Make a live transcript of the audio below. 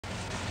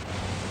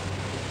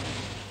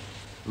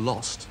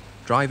lost,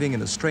 driving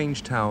in a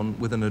strange town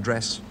with an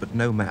address but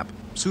no map.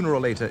 Sooner or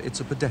later, it's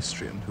a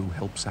pedestrian who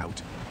helps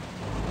out.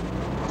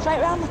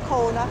 Straight round the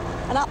corner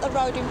and up the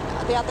road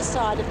on the other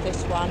side of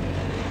this one.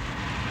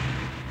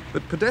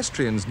 But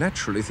pedestrians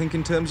naturally think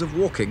in terms of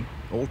walking.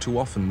 All too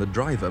often, the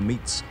driver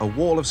meets a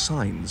wall of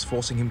signs,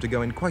 forcing him to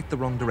go in quite the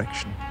wrong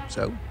direction.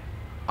 So,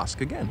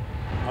 ask again.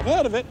 I've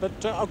heard of it,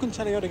 but I couldn't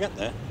tell you how to get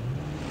there.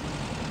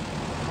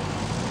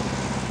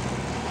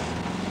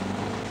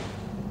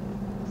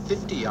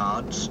 "50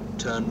 yards,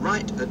 turn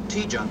right at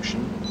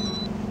T-junction.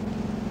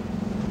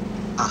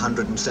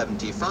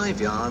 175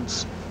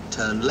 yards,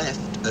 turn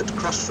left at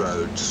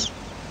crossroads.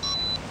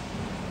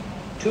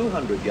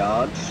 200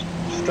 yards,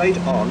 straight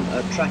on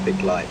at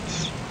traffic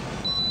lights."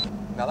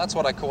 Now that's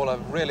what I call a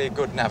really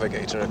good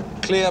navigator,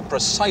 a clear,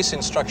 precise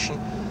instruction,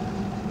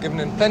 given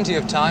in plenty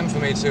of time for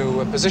me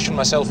to position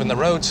myself in the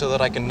road so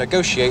that I can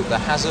negotiate the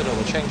hazard or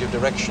the change of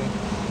direction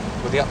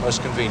with the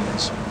utmost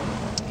convenience.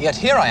 Yet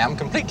here I am,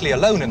 completely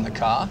alone in the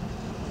car,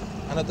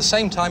 and at the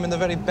same time in the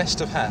very best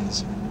of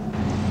hands.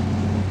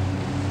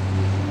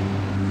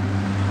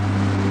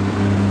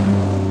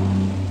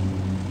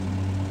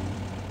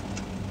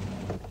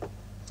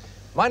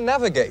 My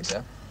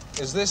navigator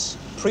is this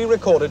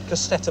pre-recorded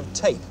cassette of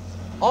tape.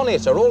 On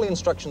it are all the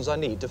instructions I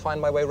need to find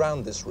my way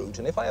around this route,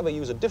 and if I ever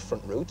use a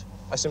different route,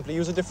 I simply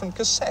use a different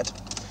cassette.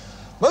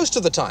 Most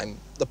of the time,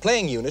 the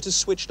playing unit is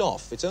switched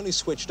off. It's only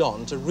switched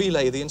on to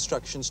relay the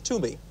instructions to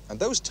me, and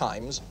those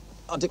times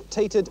are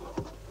dictated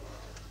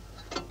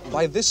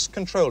by this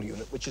control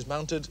unit, which is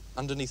mounted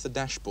underneath the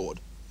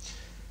dashboard.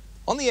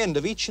 On the end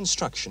of each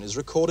instruction is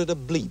recorded a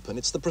bleep, and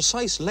it's the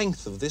precise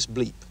length of this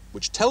bleep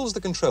which tells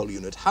the control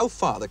unit how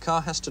far the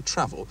car has to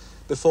travel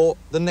before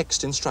the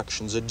next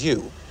instructions are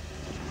due.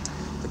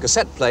 The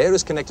cassette player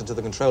is connected to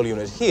the control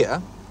unit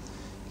here.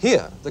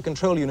 Here, the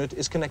control unit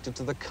is connected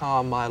to the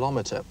car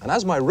milometer, and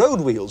as my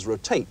road wheels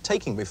rotate,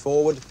 taking me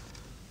forward,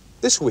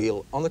 this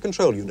wheel on the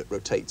control unit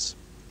rotates.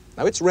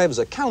 Now, its revs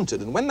are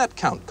counted, and when that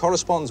count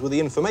corresponds with the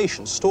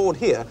information stored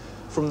here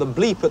from the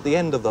bleep at the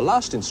end of the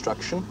last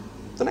instruction,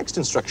 the next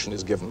instruction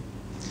is given.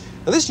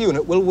 Now, this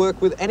unit will work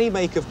with any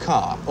make of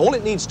car. All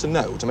it needs to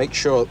know to make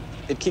sure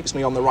it keeps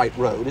me on the right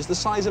road is the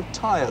size of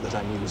tyre that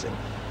I'm using,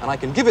 and I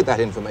can give it that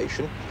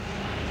information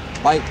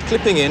by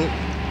clipping in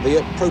the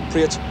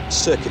appropriate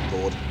circuit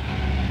board.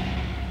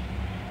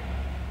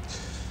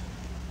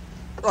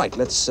 Right,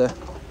 let's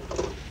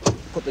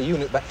put the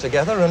unit back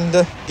together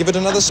and give it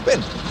another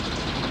spin.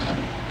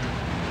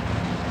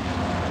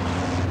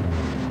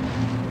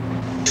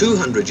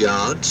 200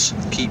 yards,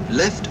 keep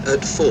left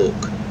at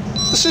fork.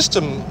 The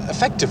system,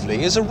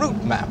 effectively, is a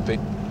route map. It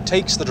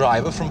takes the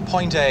driver from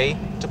point A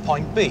to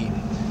point B.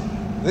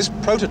 This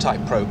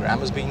prototype program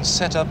has been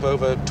set up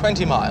over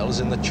 20 miles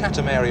in the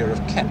Chatham area of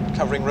Kent,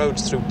 covering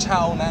roads through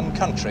town and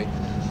country.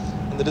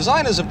 And the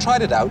designers have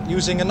tried it out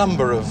using a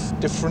number of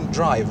different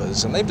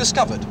drivers, and they've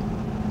discovered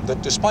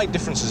that despite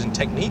differences in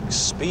techniques,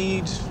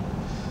 speed,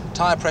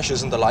 tyre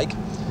pressures and the like,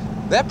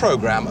 their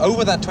program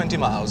over that 20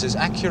 miles is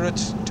accurate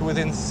to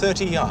within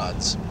 30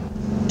 yards.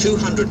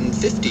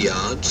 250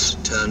 yards,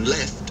 turn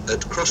left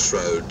at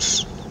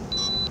crossroads.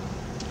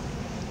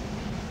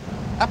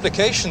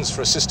 Applications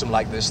for a system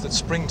like this that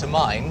spring to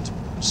mind: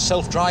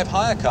 self-drive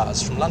hire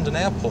cars from London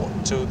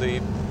Airport to the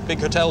big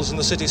hotels in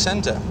the city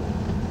centre.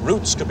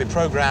 Routes could be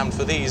programmed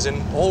for these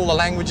in all the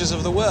languages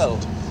of the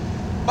world.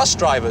 Bus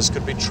drivers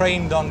could be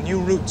trained on new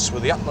routes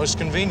with the utmost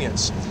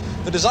convenience.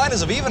 The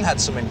designers have even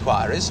had some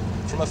inquiries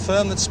from a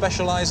firm that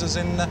specialises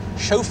in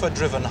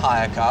chauffeur-driven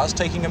hire cars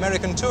taking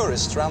American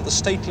tourists around the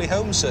stately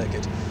home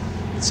circuit.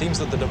 It seems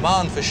that the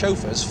demand for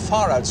chauffeurs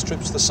far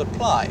outstrips the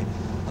supply.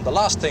 And the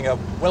last thing a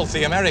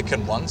wealthy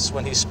American wants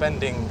when he's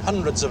spending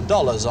hundreds of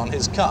dollars on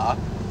his car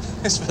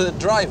is for the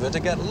driver to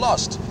get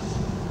lost.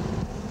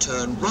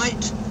 Turn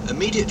right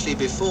immediately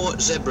before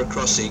zebra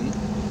crossing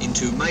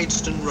into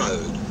Maidstone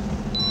Road.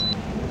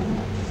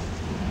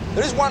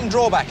 There is one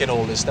drawback in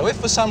all this, though. If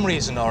for some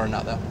reason or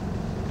another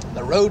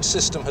the road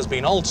system has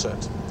been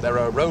altered, there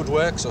are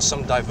roadworks or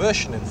some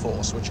diversion in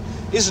force which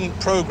isn't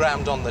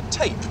programmed on the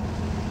tape,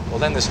 well,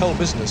 then this whole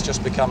business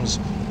just becomes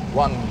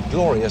one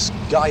glorious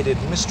guided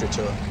mystery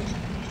tour.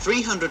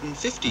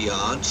 350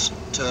 yards,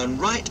 turn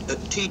right at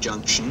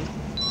T-junction.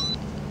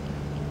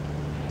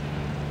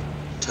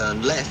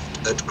 Turn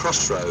left at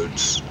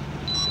crossroads.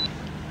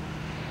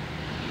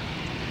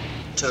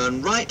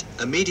 Turn right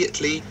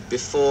immediately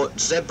before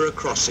zebra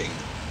crossing.